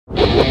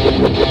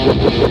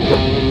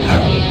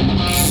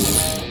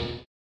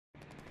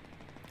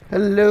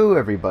Hello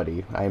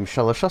everybody, I'm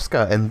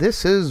Shalashuska, and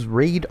this is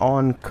Raid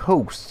on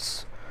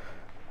Coasts.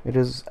 It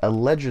is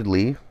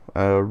allegedly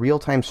a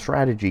real-time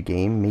strategy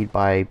game made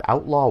by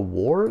Outlaw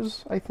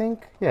Wars, I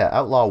think? Yeah,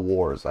 Outlaw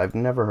Wars. I've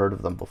never heard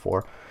of them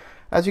before.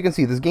 As you can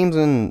see, this game's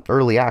in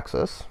early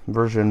access,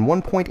 version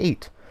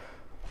 1.8.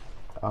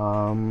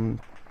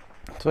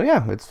 So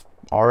yeah, it's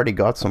already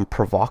got some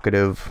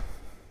provocative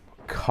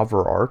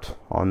cover art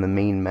on the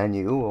main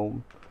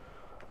menu.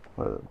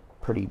 A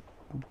pretty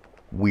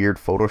weird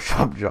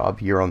Photoshop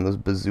job here on this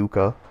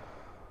bazooka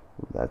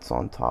that's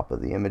on top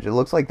of the image. It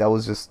looks like that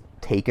was just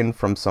taken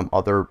from some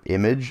other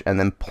image and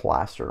then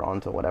plastered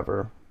onto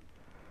whatever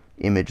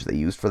image they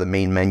used for the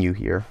main menu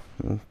here.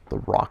 And the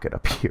rocket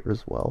up here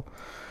as well.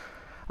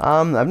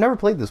 I've never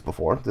played this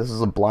before. This is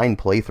a blind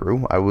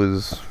playthrough. I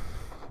was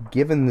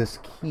given this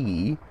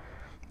key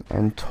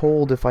and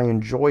told if I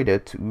enjoyed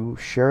it to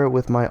share it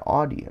with my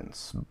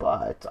audience,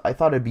 but I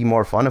thought it'd be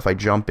more fun if I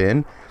jump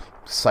in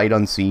sight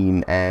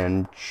unseen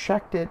and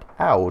checked it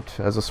out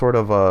as a sort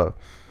of a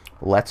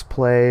let's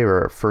play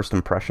or first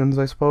impressions,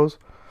 I suppose.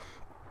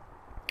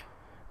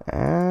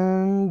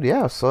 And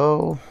yeah,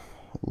 so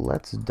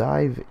let's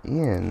dive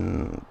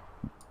in.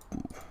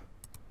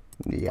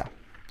 Yeah,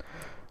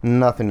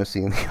 nothing to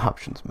see in the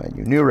options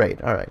menu. New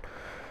raid. All right,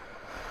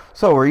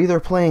 so we're either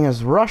playing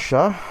as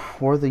Russia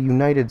or the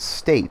United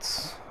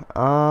States.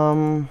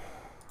 Let's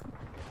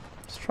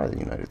try the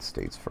United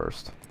States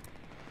first.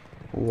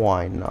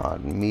 Why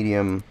not?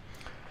 Medium.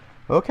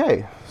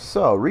 Okay,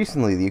 so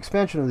recently the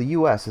expansion of the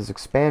US has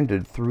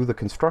expanded through the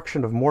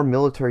construction of more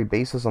military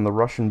bases on the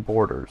Russian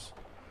borders.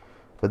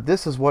 But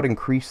this is what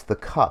increased the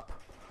cup.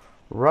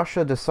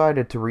 Russia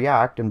decided to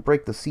react and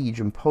break the siege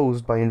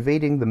imposed by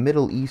invading the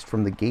Middle East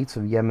from the gates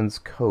of Yemen's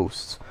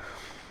coasts.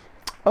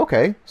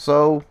 Okay,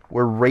 so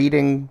we're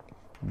raiding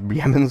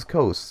Yemen's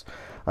coasts.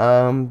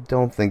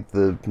 Don't think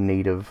the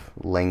native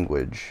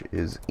language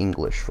is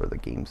English for the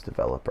game's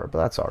developer, but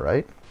that's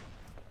alright.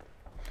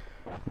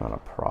 Not a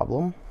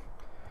problem.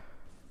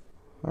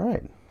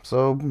 Alright,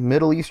 so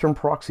Middle Eastern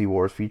proxy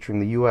wars featuring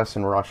the US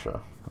and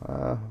Russia.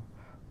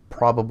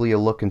 Probably a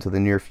look into the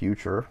near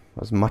future,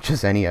 as much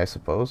as any, I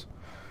suppose,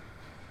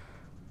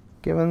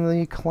 given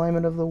the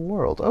climate of the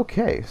world.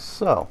 Okay,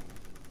 so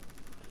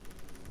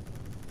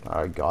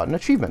I got an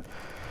achievement.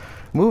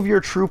 Move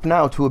your troop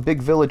now to a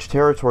big village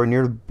territory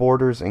near the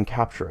borders and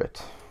capture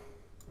it.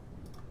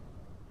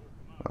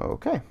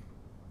 Okay.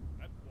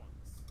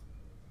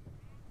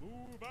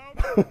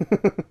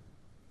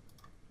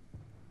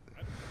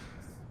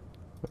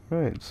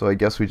 Alright, so I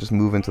guess we just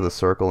move into the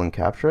circle and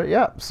capture it.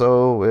 Yeah,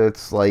 so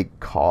it's like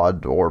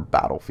COD or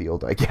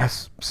Battlefield, I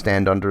guess.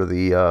 Stand under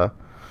the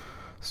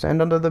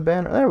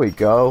banner. There we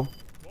go.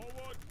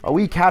 Oh,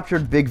 we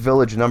captured Big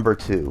Village number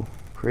 2.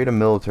 Create a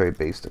military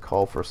base to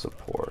call for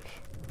support.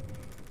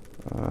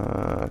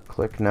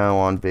 Click now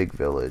on Big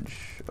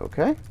Village.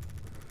 Okay.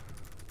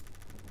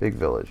 Big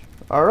Village.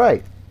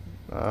 Alright.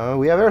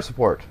 We have air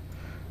support.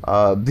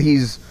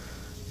 These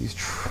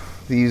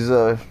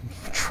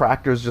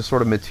tractors just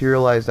sort of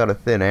materialized out of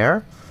thin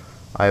air.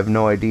 I have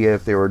no idea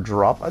if they were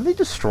dropped. Are they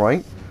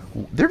destroying?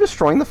 They're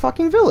destroying the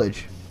fucking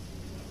village.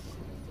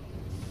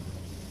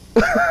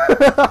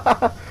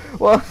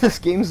 Well, this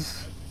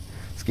game's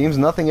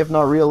nothing if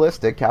not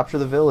realistic. Capture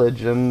the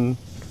village and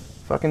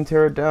fucking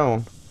tear it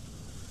down.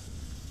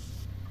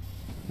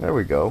 There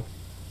we go.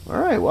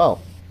 Alright,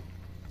 well.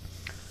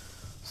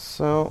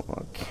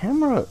 So,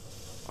 camera...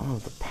 Oh,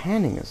 the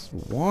panning is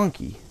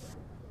wonky.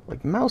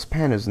 Like, mouse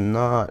pan is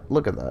not...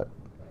 Look at that.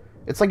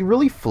 It's, like,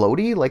 really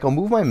floaty. Like, I'll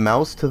move my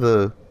mouse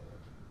to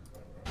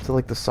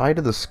like, the side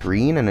of the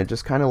screen, and it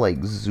just kind of, like,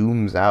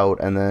 zooms out,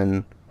 and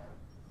then...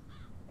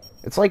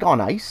 It's, like, on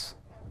ice.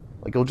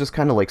 Like, it'll just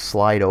kind of, like,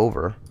 slide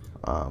over.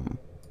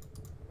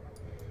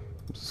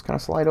 Just kind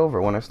of slide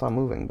over when I stop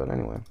moving, but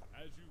anyway.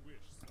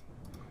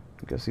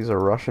 I guess these are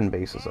Russian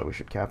bases that we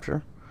should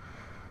capture.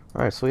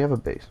 Alright, so we have a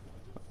base.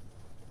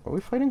 Are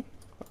we fighting?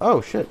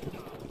 Oh, shit.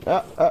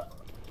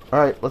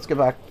 Alright, let's get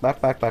back.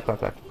 Back.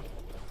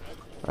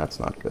 That's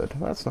not good.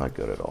 That's not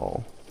good at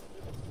all.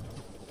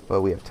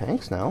 But we have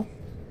tanks now.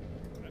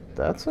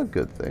 That's a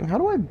good thing. How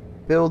do I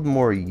build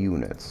more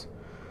units?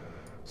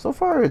 So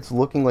far, it's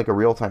looking like a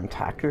real-time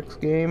tactics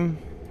game.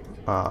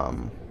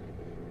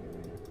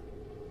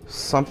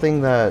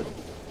 Something that...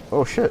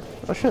 Oh, shit.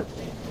 Oh, shit.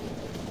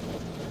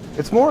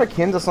 It's more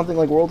akin to something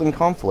like World in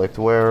Conflict,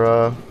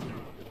 where,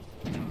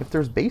 if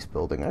there's base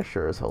building, I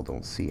sure as hell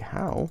don't see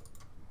how.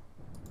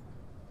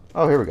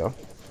 Oh, here we go.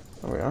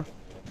 There we are.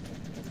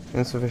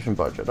 Insufficient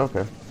budget.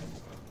 Okay.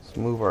 Let's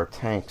move our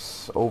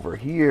tanks over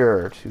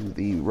here to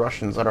the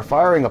Russians that are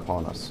firing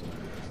upon us.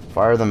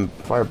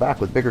 Fire back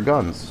with bigger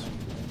guns.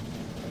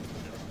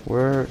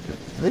 Did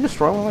they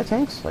destroy one of my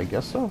tanks? I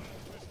guess so.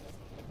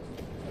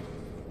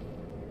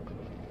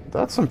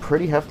 That's some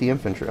pretty hefty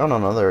infantry. Oh,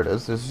 no, there it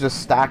is. It's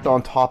just stacked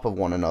on top of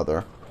one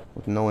another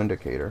with no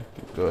indicator.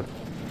 Good.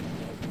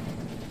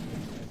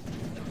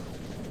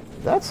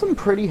 That's some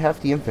pretty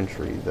hefty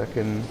infantry that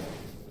can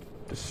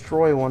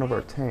destroy one of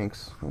our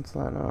tanks. What's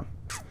that? Well,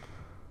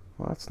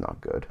 that's not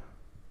good.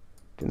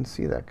 Didn't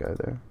see that guy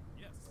there.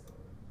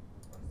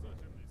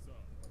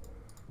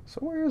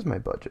 So where is my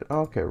budget?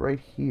 Okay, right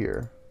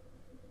here.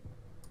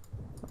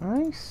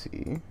 I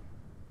see.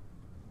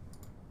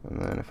 And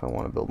then if I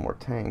want to build more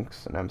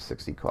tanks, an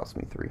M60 costs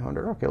me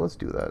 300. Okay, let's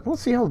do that.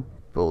 Let's see how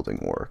building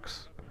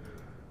works.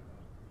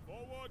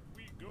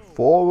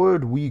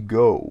 Forward we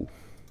go.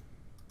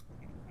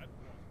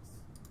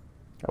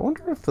 I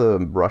wonder if the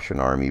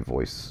Russian army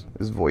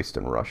is voiced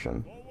in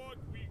Russian.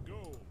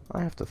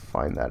 I have to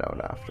find that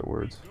out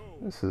afterwards.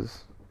 This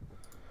is...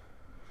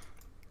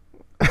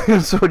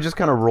 so it just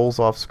kind of rolls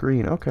off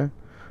screen. Okay.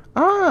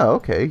 Ah,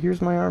 okay.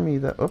 Here's my army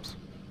that... Oops.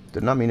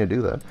 Did not mean to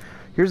do that.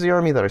 Here's the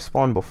army that I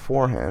spawned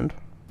beforehand.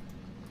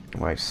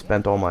 When I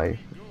spent all my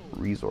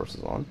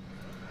resources on.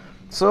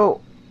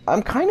 So,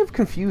 I'm kind of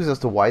confused as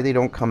to why they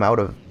don't come out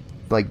of,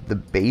 like, the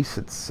base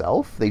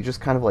itself. They just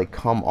kind of, like,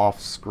 come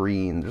off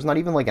screen. There's not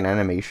even, like, an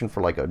animation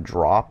for, like, a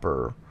drop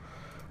or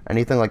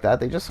anything like that.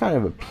 They just kind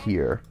of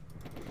appear.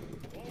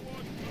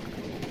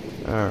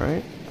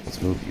 Alright. Let's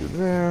move you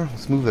there.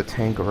 Let's move the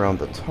tank around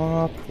the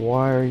top.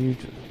 Why are you...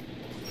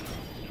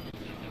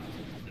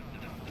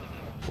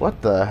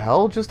 What the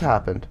hell just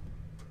happened?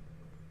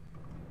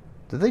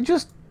 Did they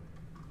just...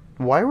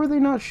 Why were they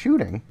not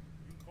shooting?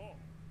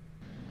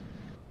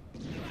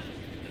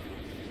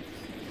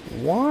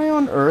 Why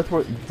on earth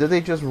did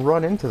they just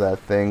run into that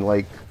thing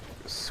like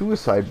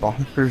suicide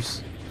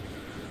bombers?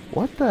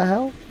 What the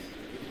hell?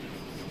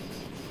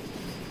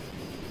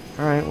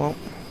 Alright, well,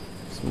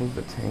 let's move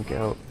the tank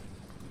out.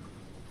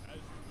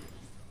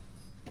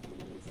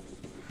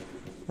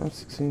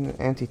 M16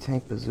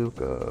 anti-tank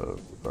bazooka.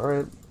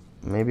 Alright,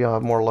 maybe I'll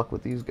have more luck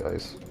with these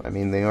guys. I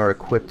mean, they are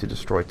equipped to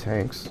destroy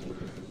tanks.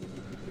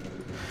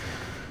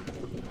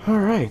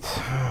 Alright,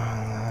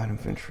 that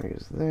infantry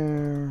is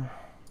there.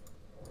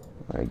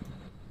 I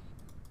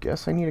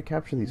guess I need to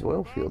capture these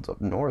oil fields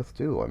up north,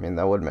 too. I mean,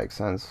 that would make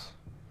sense.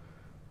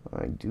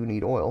 I do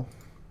need oil.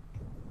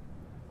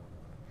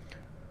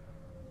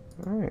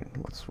 Alright,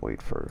 let's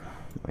wait for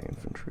my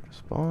infantry to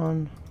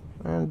spawn.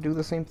 And do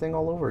the same thing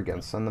all over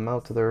again. Send them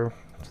out to their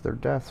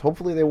deaths.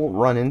 Hopefully they won't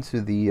run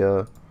into the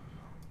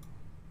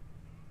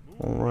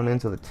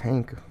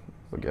tank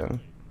again.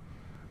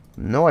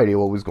 No idea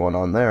what was going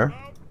on there.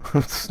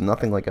 It's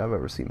nothing like I've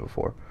ever seen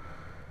before.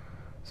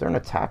 Is there an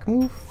attack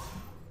move?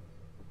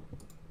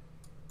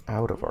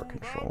 Out of our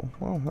control.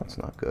 Well, that's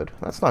not good.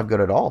 That's not good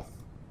at all.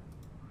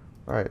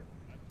 Alright.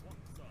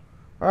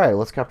 Alright,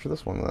 let's capture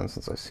this one then,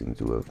 since I seem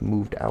to have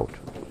moved out.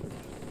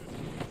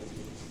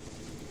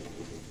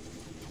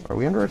 Are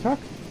we under attack?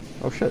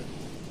 Oh shit.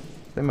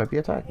 They might be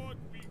attacking.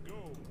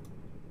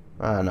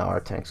 Ah, no, our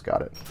tanks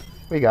got it.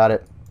 We got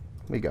it.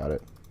 We got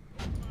it.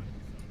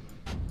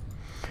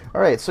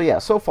 Alright, so yeah,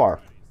 so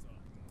far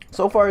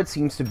it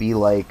seems to be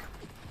like...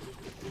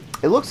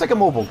 It looks like a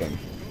mobile game.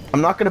 I'm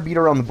not going to beat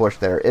around the bush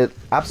there. It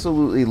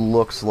absolutely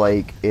looks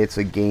like it's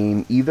a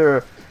game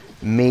either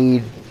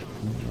made...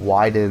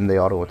 Why didn't they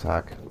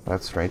auto-attack?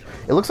 That's strange.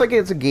 It looks like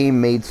it's a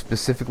game made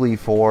specifically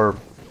for,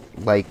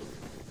 like,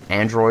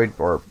 Android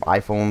or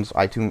iPhones,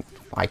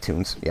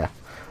 iTunes, yeah.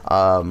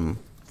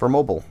 For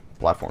mobile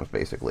platforms,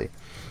 basically.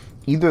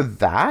 Either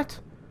that,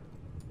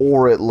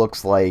 or it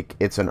looks like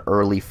it's an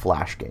early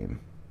Flash game.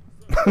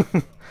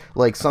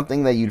 Like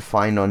something that you'd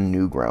find on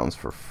Newgrounds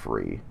for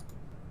free.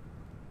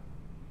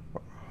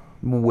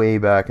 Way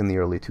back in the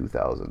early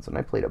 2000s, and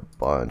I played a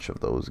bunch of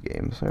those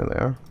games. There they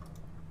are.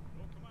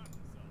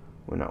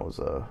 When I was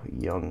a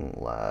young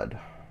lad.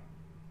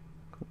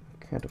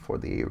 Can't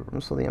afford the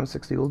Abrams, so the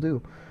M60 will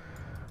do.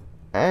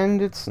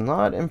 And it's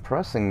not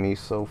impressing me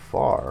so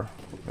far.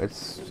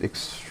 It's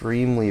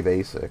extremely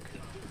basic.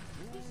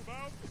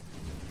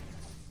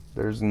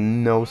 There's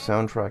no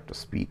soundtrack to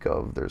speak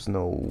of. There's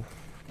no...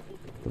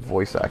 The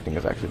voice acting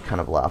is actually kind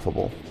of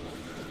laughable.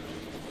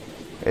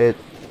 It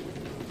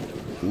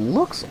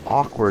looks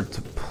awkward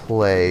to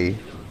play,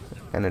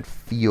 and it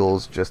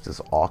feels just as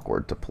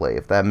awkward to play,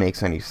 if that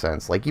makes any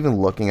sense. Like, even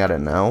looking at it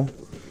now,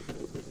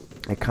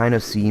 it kind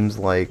of seems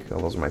like... Oh,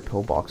 those are my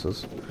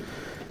pillboxes.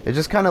 It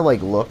just kind of,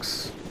 like,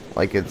 looks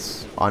like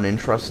it's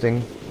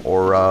uninteresting,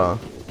 or,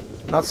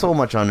 not so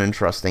much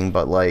uninteresting,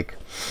 but, like,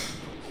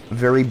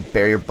 very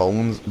bare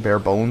bones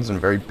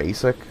and very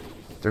basic.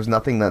 There's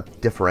nothing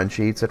that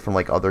differentiates it from,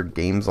 like, other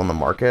games on the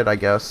market, I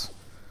guess.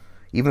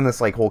 Even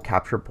this, like, whole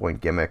capture point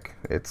gimmick,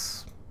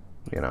 it's,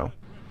 you know...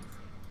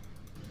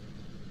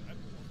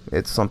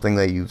 It's something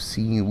that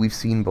we've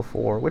seen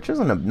before, which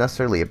isn't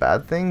necessarily a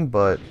bad thing,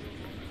 but...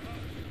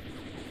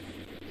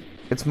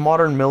 Its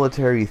modern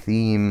military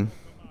theme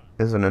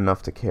isn't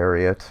enough to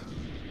carry it.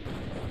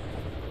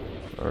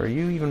 Are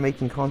you even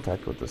making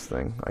contact with this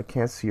thing? I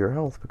can't see your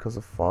health because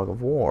of fog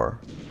of war.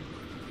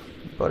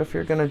 But if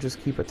you're gonna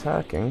just keep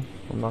attacking,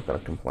 I'm not gonna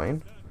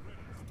complain.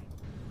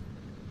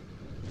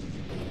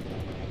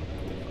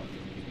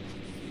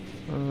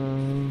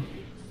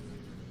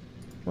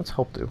 What's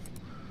help do?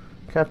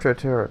 Capture a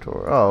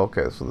territory. Oh,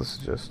 okay, so this is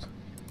just...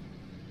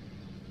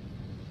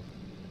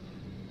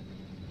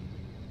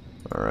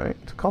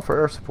 Alright, to call for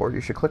air support,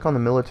 you should click on the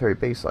military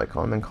base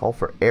icon, then call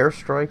for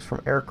airstrikes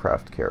from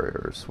aircraft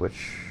carriers,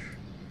 which...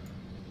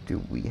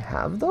 do we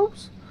have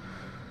those?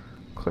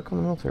 Click on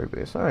the military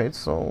base. Alright,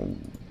 so...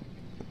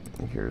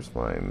 here's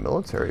my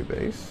military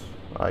base.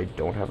 I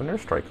don't have an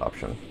airstrike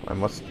option. I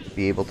must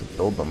be able to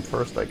build them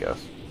first, I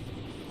guess.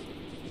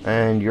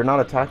 And you're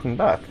not attacking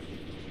back.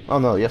 Oh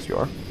no, yes you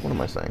are. What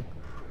am I saying?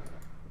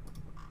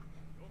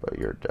 But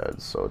you're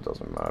dead, so it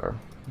doesn't matter.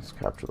 Let's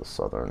capture the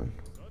southern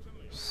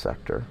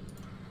sector.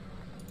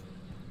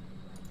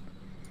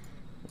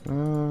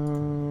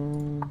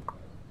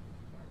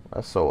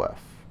 SOF.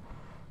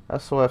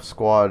 SOF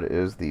squad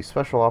is the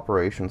Special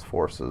Operations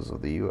Forces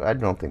of the U. I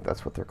don't think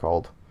that's what they're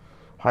called.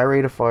 High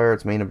rate of fire,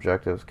 its main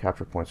objectives,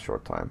 capture points,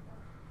 short time.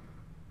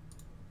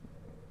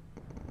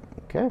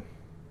 Okay.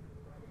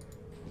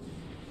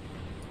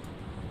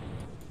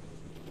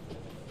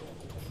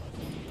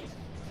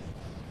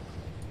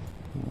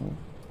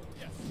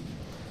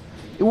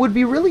 It would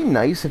be really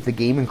nice if the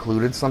game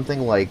included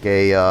something like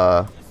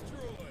a,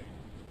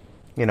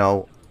 you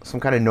know, some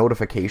kind of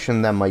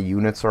notification that my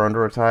units are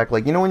under attack.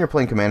 Like, you know when you're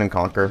playing Command and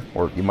Conquer,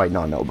 or you might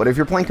not know, but if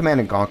you're playing Command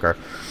and Conquer,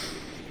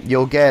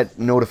 you'll get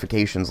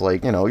notifications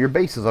like, you know, your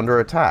base is under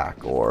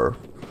attack, or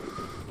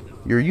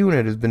your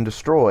unit has been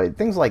destroyed,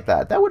 things like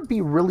that. That would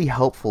be really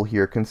helpful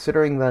here,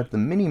 considering that the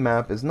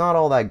mini-map is not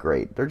all that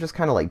great. They're just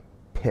kind of like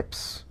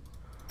pips.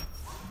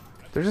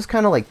 They're just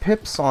kind of like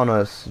pips on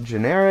a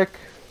generic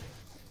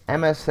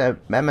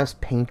MS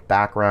Paint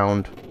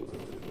background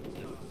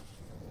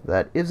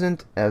that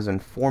isn't as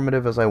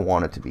informative as I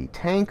want it to be.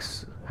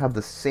 Tanks have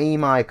the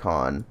same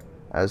icon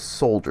as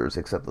soldiers,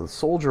 except the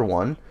soldier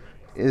one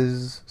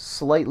is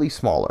slightly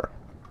smaller.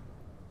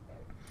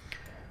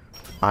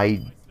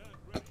 I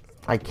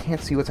can't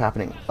see what's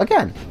happening.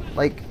 Again,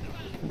 like,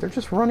 they're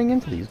just running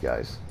into these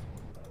guys.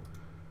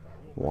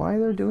 Why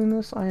they're doing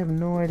this, I have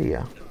no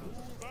idea.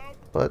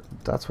 But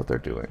that's what they're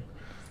doing.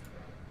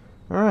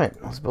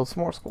 Alright, let's build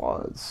some more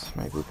squads.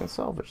 Maybe we can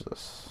salvage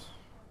this.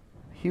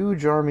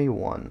 Huge Army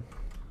 1.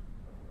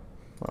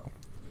 Well.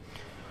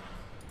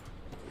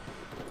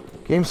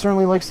 Game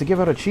certainly likes to give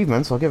out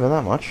achievements, I'll give it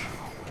that much.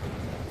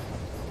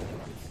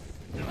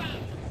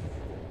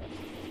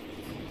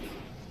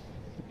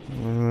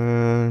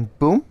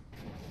 Boom.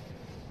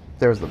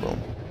 There's the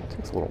boom. It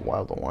takes a little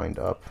while to wind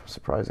up.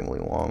 Surprisingly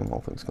long,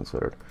 all things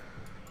considered.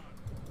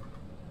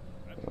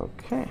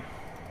 Okay.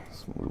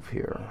 Let's move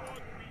here.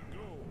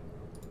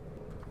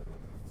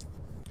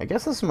 I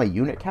guess this is my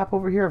unit cap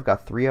over here. I've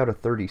got 3 out of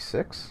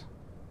 36.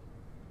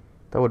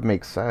 That would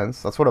make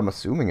sense. That's what I'm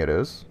assuming it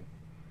is.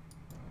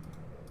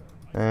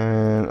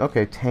 And,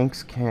 okay,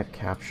 tanks can't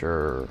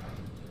capture...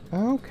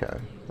 Okay,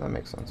 that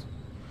makes sense.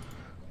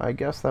 I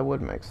guess that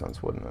would make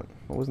sense, wouldn't it?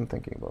 I wasn't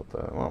thinking about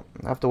that. Well,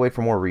 I have to wait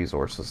for more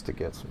resources to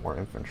get some more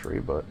infantry,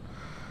 but...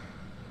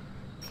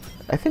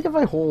 I think if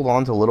I hold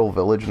on to Little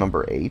Village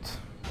number 8,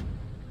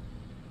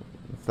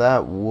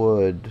 that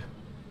would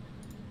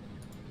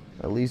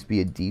at least be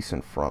a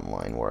decent front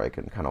line where I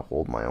can kind of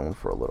hold my own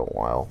for a little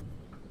while.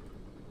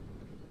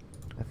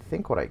 I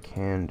think what I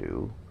can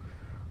do...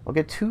 I'll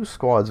get 2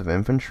 squads of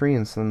infantry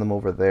and send them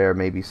over there,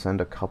 maybe send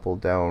a couple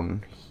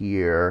down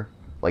here,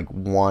 like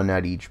 1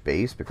 at each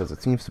base, because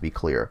it seems to be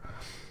clear,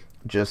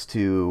 just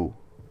to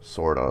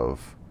sort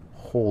of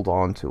hold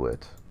on to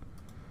it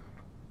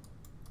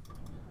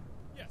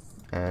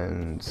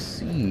and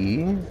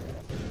see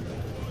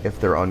if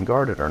they're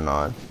unguarded or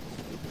not,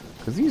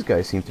 because these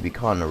guys seem to be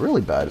caught in a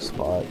really bad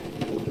spot.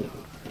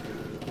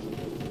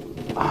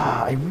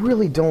 I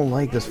really don't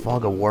like this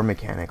fog of war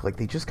mechanic. Like,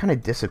 they just kind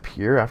of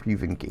disappear after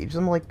you've engaged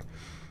them. Like,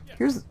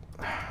 here's...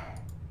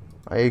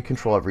 I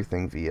control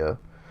everything via...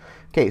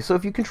 Okay, so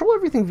if you control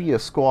everything via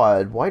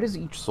squad, why does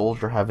each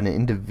soldier have an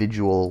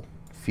individual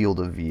field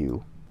of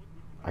view?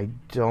 I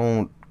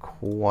don't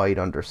quite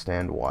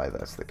understand why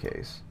that's the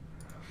case.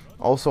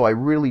 Also, I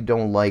really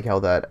don't like how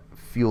that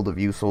field of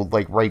view... So,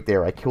 like, right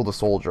there, I killed a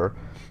soldier,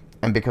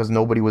 and because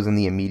nobody was in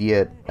the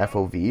immediate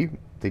FOV,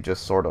 they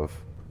just sort of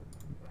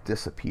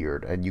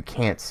disappeared, and you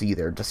can't see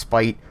there,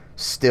 despite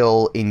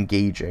still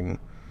engaging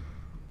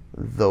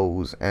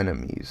those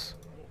enemies.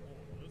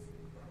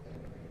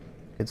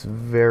 It's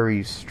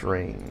very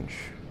strange.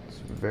 It's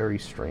very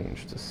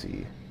strange to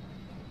see.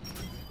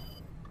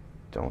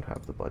 Don't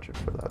have the budget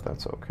for that.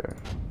 That's okay.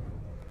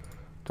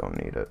 Don't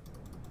need it.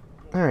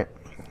 Alright,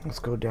 let's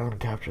go down and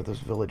capture this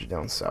village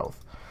down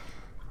south.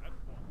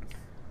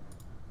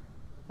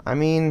 I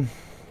mean...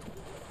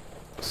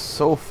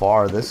 so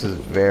far, this is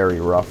very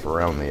rough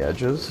around the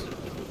edges.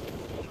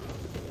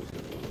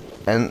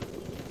 And,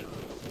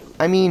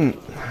 I mean,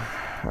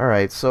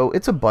 alright, so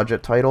it's a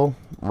budget title.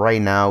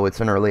 Right now,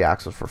 it's in early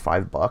access for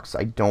 $5.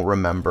 I don't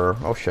remember.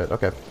 Oh shit,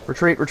 okay.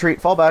 Retreat,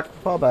 retreat, fall back,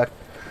 fall back.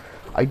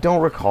 I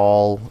don't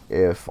recall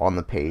if on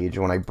the page,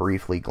 when I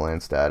briefly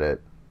glanced at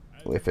it,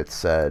 if it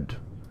said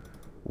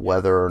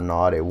whether or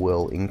not it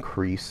will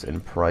increase in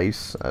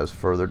price as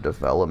further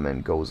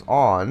development goes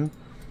on.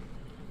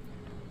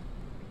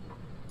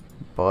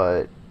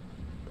 But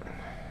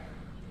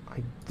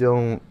I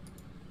don't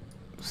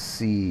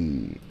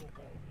see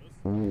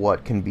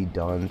what can be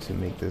done to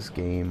make this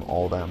game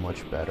all that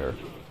much better,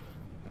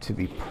 to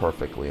be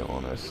perfectly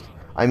honest.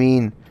 I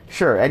mean,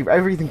 sure,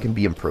 everything can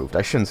be improved.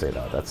 I shouldn't say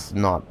that. That's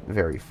not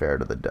very fair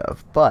to the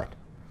dev. But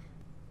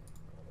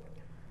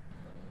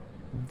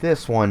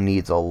this one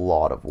needs a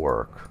lot of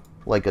work.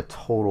 Like a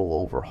total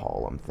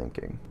overhaul, I'm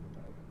thinking.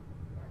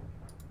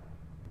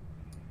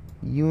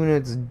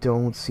 Units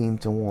don't seem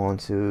to want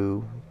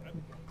to.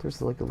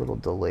 There's like a little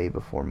delay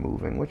before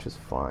moving, which is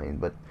fine,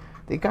 but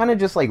they kind of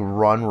just like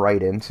run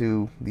right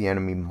into the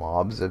enemy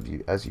mobs,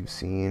 as you've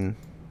seen,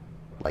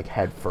 like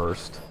head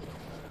first.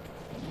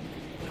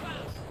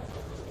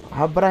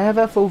 But I have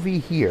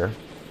FOV here.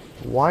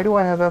 Why do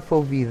I have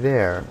FOV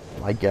there?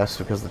 I guess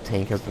because the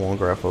tank has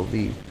longer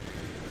FOV.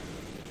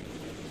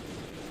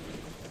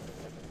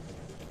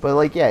 But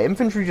like, yeah,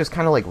 infantry just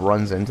kind of like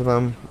runs into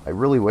them. I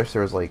really wish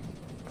there was like,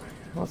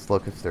 let's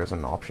look if there's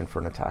an option for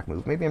an attack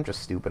move. Maybe I'm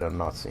just stupid, I'm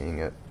not seeing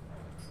it.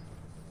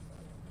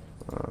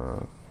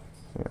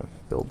 Yeah,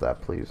 build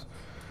that, please.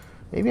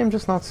 Maybe I'm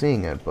just not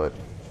seeing it, but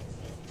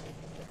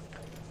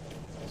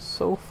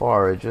so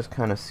far it just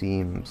kind of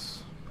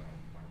seems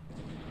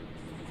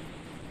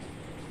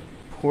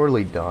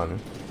poorly done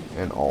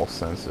in all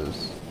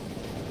senses.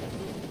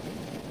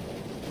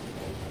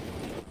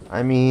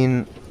 I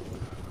mean,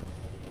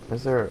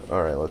 is there...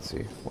 Alright, let's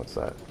see. What's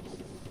that?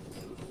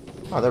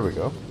 Oh, there we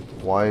go.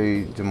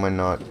 Why do I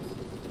not...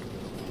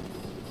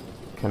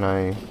 Can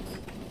I...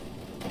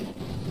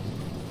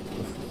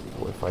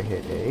 If I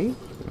hit A?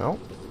 No?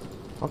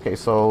 Okay,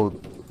 so...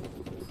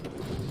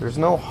 There's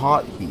no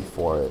hotkey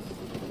for it.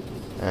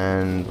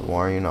 And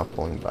why are you not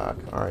pulling back?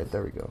 Alright,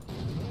 there we go.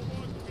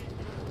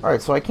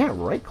 Alright, so I can't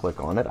right-click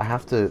on it. I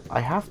have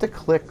to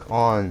click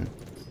on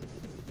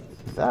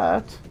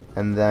that,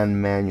 and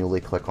then manually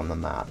click on the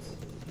map.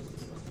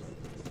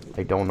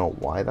 I don't know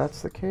why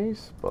that's the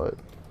case, but...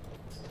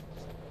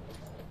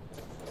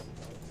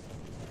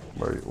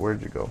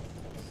 Where'd you go?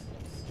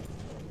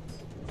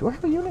 Do I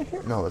have a unit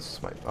here? No, this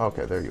is my...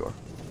 Okay, there you are.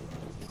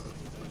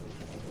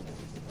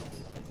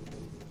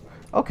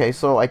 Okay,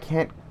 so I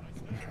can't...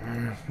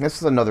 This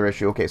is another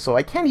issue. Okay, so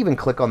I can't even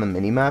click on the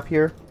mini-map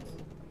here.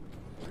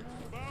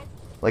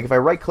 Like, if I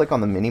right-click on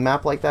the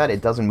mini-map like that,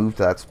 it doesn't move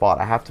to that spot.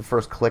 I have to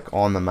first click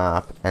on the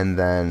map, and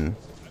then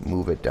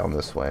move it down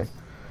this way.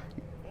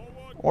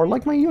 Or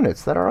like my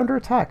units that are under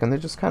attack, and they're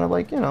just kind of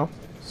like, you know,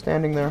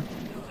 standing there.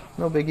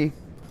 No biggie.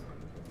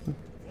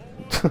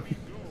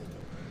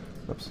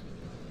 Oops.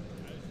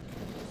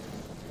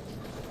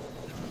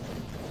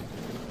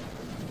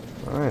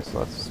 Alright, so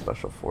that's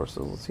special forces.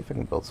 Let's see if I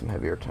can build some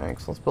heavier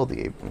tanks. Let's build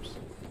the Abrams.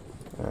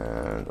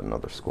 And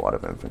another squad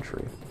of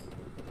infantry.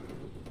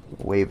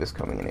 Wave is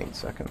coming in 8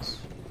 seconds.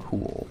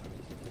 Cool.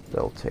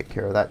 They'll take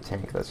care of that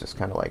tank that's just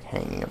kind of like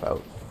hanging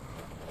about.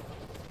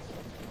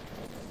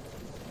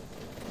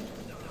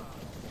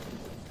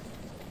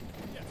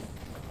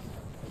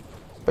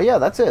 But yeah,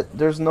 that's it.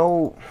 There's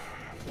no...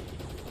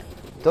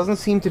 Doesn't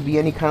seem to be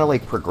any kind of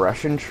like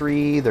progression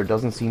tree. There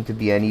doesn't seem to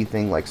be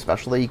anything like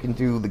special that you can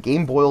do. The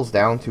game boils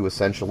down to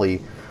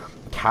essentially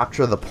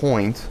capture the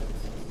point,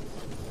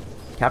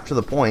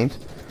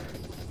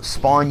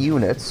 spawn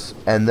units,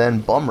 and then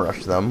bum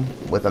rush them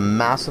with a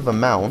massive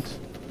amount,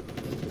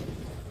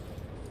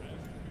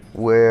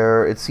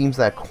 where it seems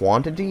that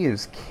quantity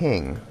is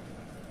king.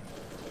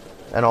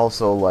 And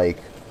also like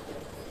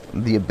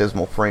the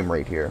abysmal frame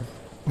rate here.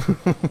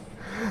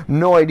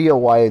 No idea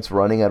why it's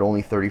running at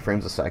only 30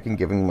 frames a second,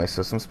 given my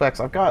system specs.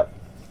 I've got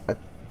a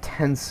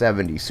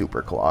 1070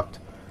 super clocked,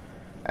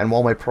 and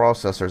while my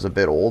processor's a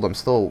bit old, I'm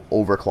still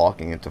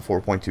overclocking it to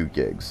 4.2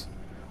 gigs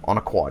on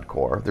a quad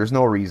core. There's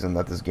no reason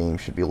that this game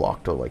should be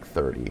locked to like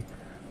 30,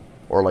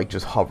 or like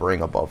just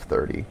hovering above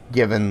 30,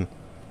 given,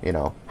 you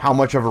know, how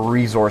much of a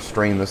resource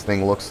strain this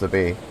thing looks to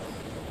be.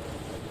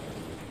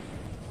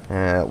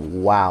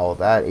 Wow,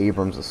 that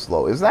Abrams is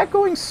slow. Is that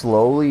going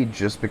slowly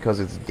just because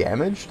it's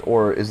damaged,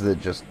 or is it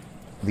just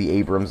the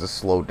Abrams is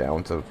slowed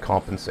down to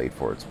compensate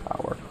for its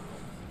power?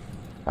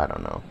 I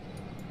don't know.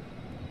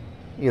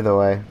 Either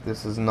way,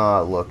 this is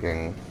not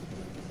looking...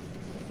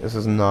 This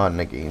is not an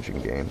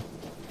engaging game.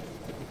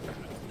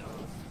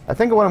 I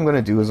think what I'm going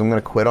to do is I'm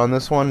going to quit on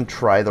this one,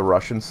 try the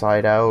Russian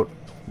side out,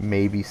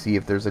 maybe see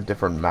if there's a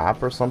different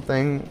map or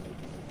something,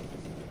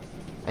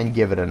 and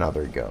give it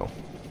another go.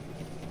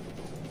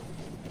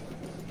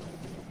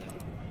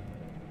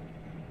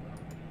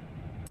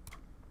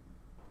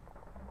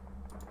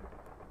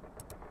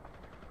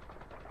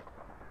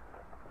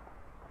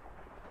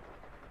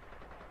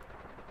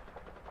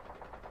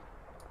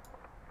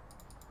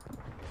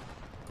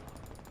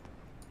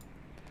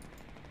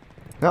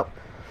 Nope.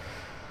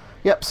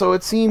 Yep, so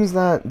it seems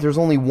that there's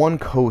only one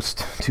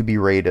coast to be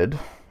raided.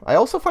 I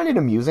also find it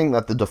amusing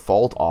that the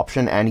default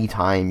option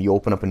anytime you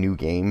open up a new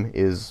game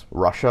is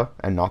Russia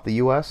and not the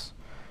US.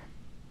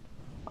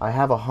 I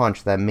have a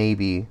hunch that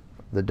maybe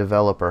the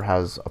developer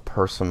has a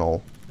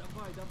personal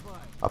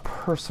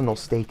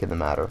stake in the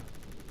matter.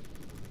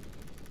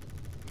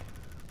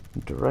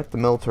 Direct the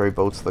military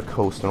boats to the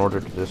coast in order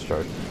to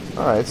discharge.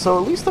 Alright,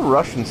 so at least the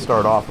Russians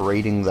start off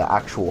raiding the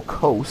actual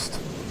coast.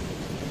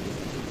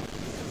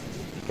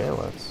 Okay,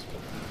 let's...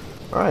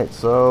 Alright,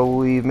 so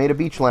we've made a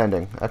beach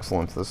landing.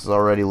 Excellent. This is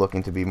already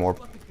looking to be more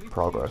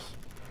progress.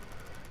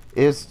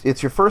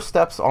 It's your first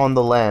steps on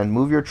the land.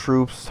 Move your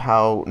troops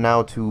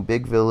now to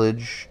big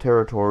village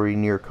territory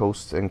near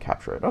coasts and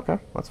capture it. Okay,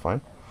 that's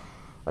fine.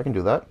 I can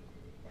do that.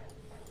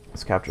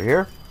 Let's capture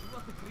here.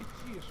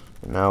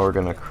 And now we're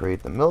going to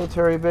create the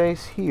military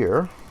base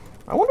here.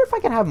 I wonder if I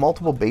can have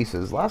multiple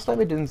bases. Last time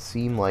it didn't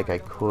seem like I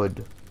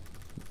could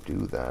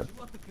do that.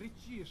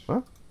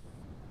 Huh?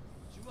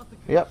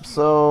 Yep,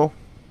 so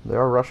they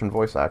are Russian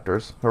voice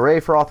actors. Hooray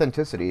for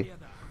authenticity.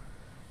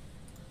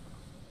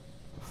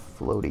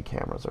 Floaty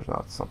cameras are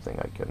not something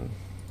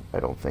I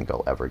don't think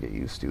I'll ever get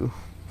used to.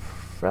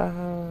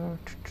 My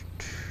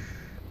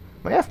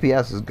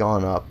FPS has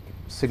gone up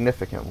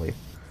significantly.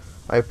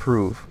 I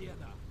approve.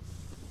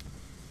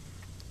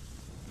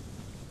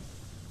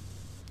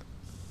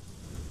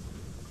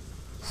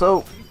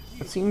 So,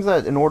 it seems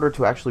that in order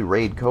to actually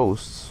raid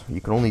coasts,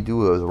 you can only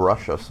do it with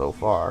Russia so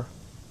far.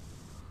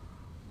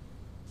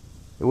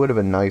 It would have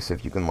been nice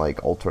if you can,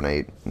 like,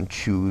 alternate and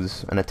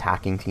choose an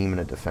attacking team and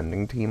a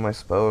defending team, I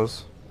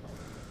suppose.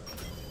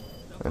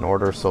 In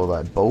order so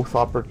that both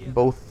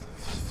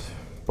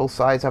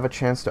sides have a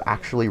chance to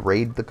actually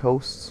raid the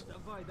coasts.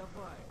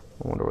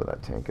 I wonder where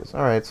that tank is.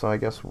 Alright, so I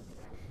guess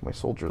my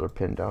soldiers are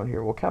pinned down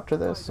here. We'll capture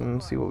this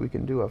and see what we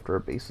can do after our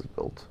base is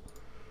built.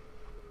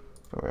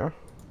 There we are.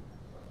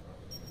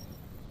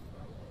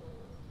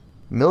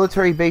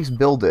 Military base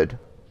builded.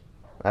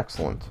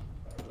 Excellent.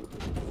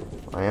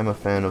 I am a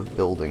fan of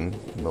building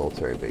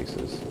military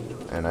bases.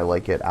 And I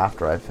like it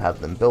after I've had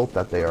them built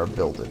that they are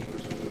builded.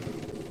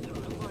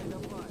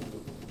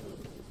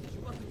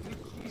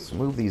 Let's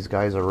move these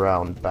guys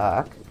around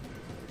back.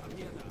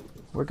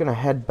 We're gonna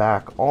head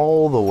back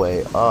all the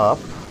way up.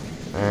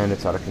 And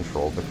it's out of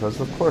control because,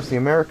 of course, the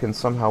Americans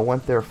somehow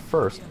went there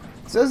first.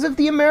 It's as if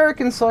the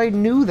American side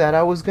knew that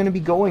I was going to be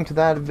going to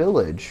that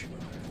village.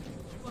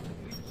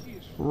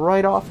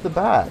 Right off the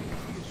bat.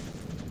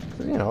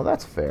 You know,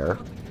 that's fair.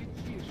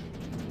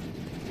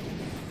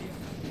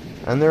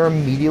 And they're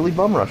immediately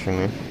bum rushing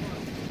me.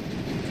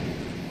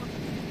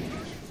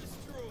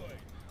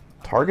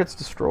 Targets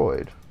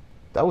destroyed.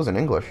 That was in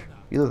English.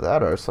 Either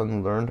that or I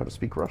suddenly learned how to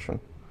speak Russian.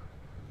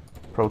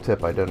 Pro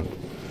tip, I didn't.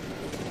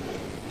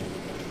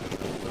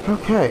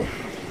 Okay.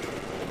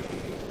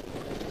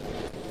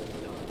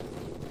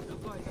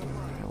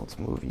 Let's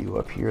move you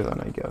up here then,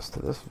 I guess, to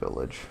this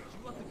village.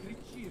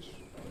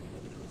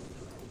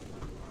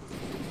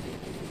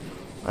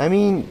 I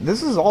mean,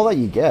 this is all that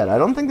you get. I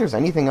don't think there's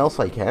anything else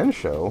I can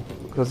show.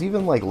 Because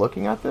even, like,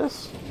 looking at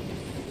this...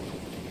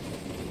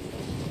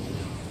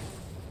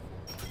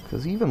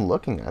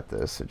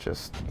 it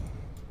just...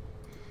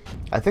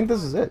 I think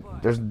this is it.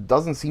 There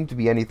doesn't seem to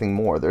be anything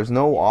more. There's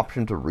no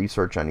option to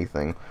research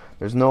anything.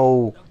 There's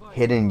no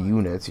hidden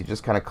units. You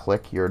just kind of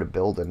click here to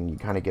build it, and you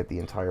kind of get the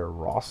entire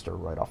roster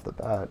right off the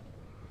bat.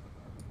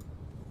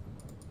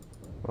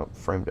 Oh,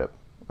 frame dip.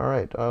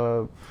 Alright,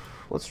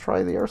 let's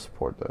try the air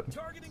support then.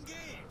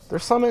 They're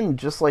summoned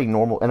just like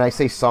normal, and I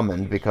say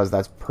summoned because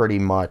that's pretty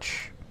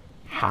much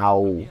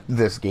how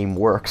this game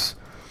works.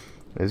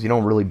 Is you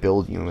don't really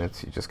build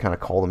units, you just kind of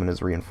call them in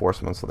as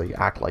reinforcements so they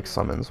act like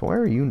summons.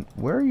 Where are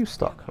you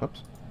stuck?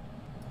 Oops.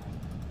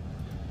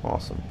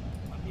 Awesome.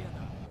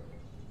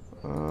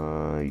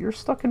 You're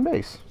stuck in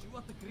base.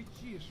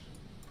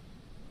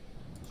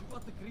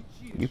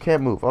 You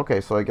can't move. Okay,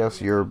 so I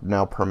guess you're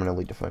now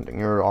permanently defending.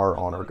 You're our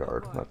honor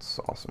guard. That's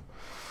awesome.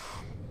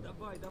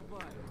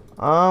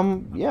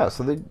 Yeah,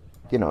 so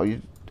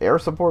air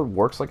support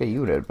works like a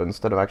unit, but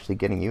instead of actually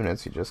getting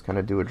units, you just kind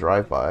of do a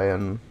drive-by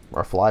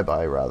or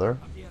flyby rather.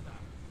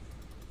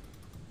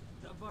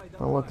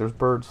 Oh look, there's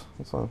birds.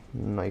 That's a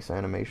nice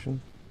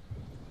animation.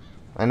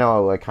 I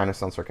know I kind of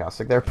sound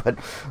sarcastic there, but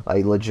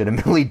I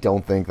legitimately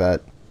don't think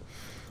that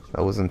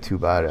wasn't too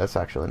bad. That's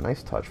actually a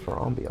nice touch for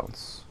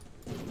ambiance.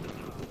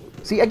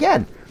 See,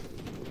 again,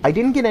 I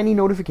didn't get any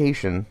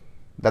notification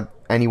that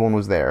anyone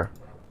was there.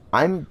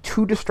 I'm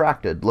too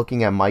distracted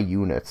looking at my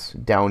units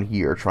down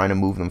here, trying to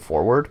move them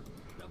forward,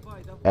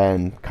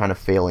 and kind of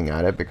failing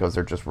at it because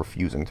they're just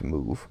refusing to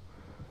move.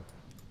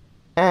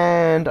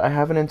 And I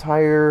have an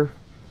entire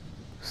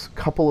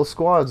couple of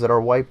squads that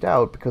are wiped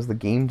out because the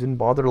game didn't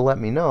bother to let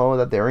me know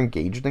that they're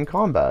engaged in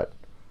combat.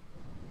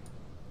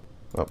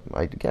 Oh,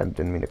 I again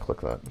didn't mean to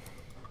click that.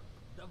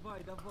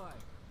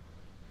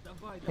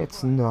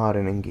 It's not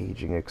an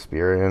engaging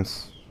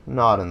experience.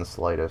 Not in the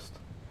slightest.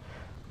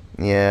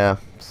 Yeah,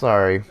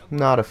 sorry.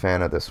 Not a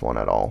fan of this one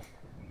at all.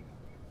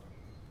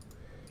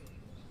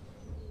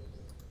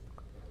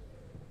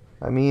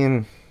 I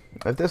mean,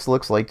 if this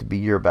looks like to be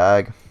your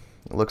bag,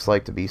 it looks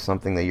like to be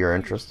something that you're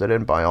interested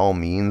in, by all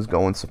means,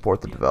 go and support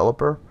the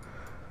developer.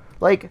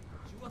 Like,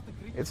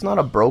 it's not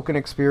a broken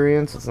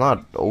experience, it's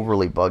not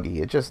overly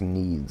buggy, it just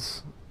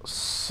needs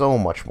so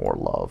much more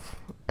love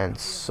and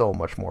so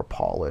much more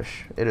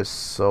polish. It is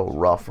so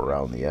rough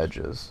around the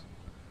edges.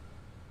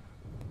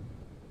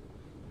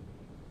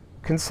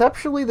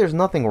 Conceptually, there's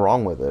nothing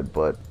wrong with it,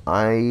 but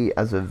I,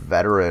 as a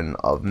veteran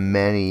of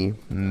many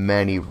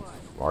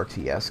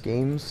RTS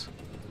games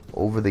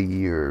over the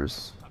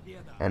years,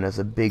 and as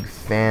a big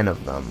fan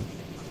of them,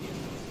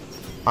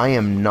 I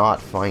am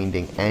not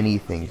finding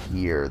anything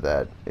here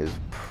that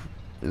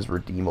is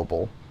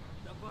redeemable,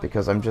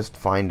 because I'm just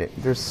finding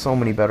there's so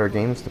many better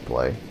games to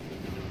play.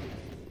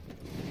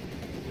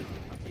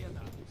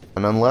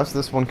 And unless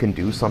this one can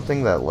do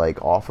something that,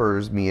 like,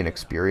 offers me an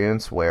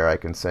experience where I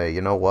can say, you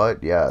know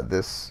what, yeah,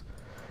 this...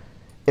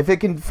 If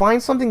it can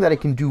find something that it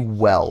can do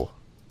well,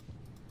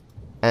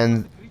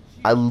 and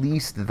at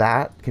least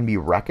that can be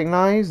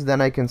recognized,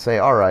 then I can say,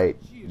 alright,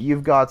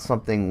 you've got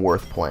something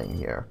worth playing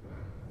here.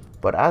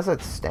 But as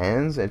it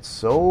stands, it's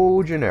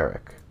so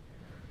generic,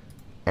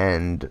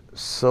 and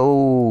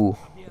so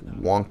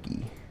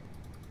wonky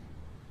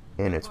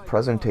in its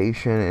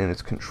presentation and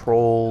its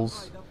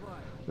controls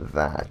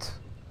that...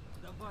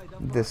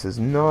 this is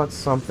not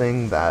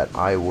something that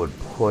I would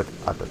put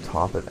at the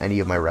top of any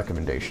of my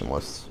recommendation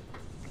lists.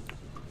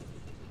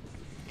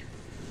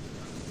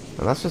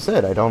 And that's just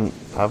it. I don't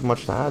have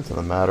much to add to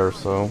the matter,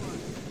 so...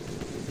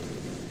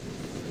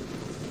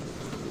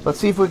 let's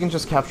see if we can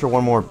just capture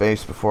one more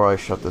base before I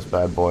shut this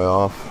bad boy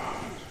off.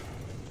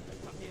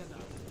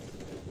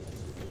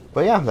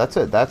 But yeah, that's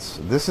it.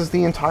 This is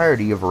the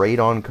entirety of Raid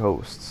on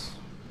Coasts.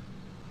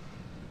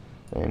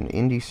 An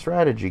indie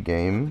strategy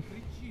game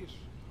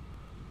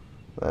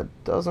that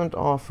doesn't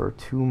offer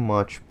too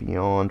much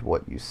beyond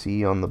what you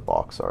see on the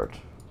box art.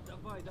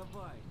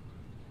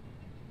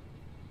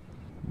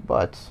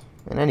 But,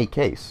 in any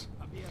case,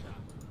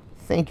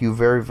 thank you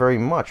very, very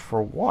much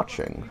for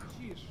watching.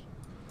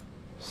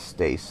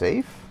 Stay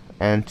safe,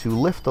 and to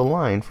lift the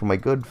line from my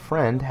good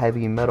friend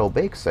Heavy Metal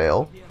Bake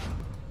Sale,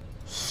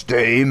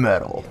 stay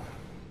metal.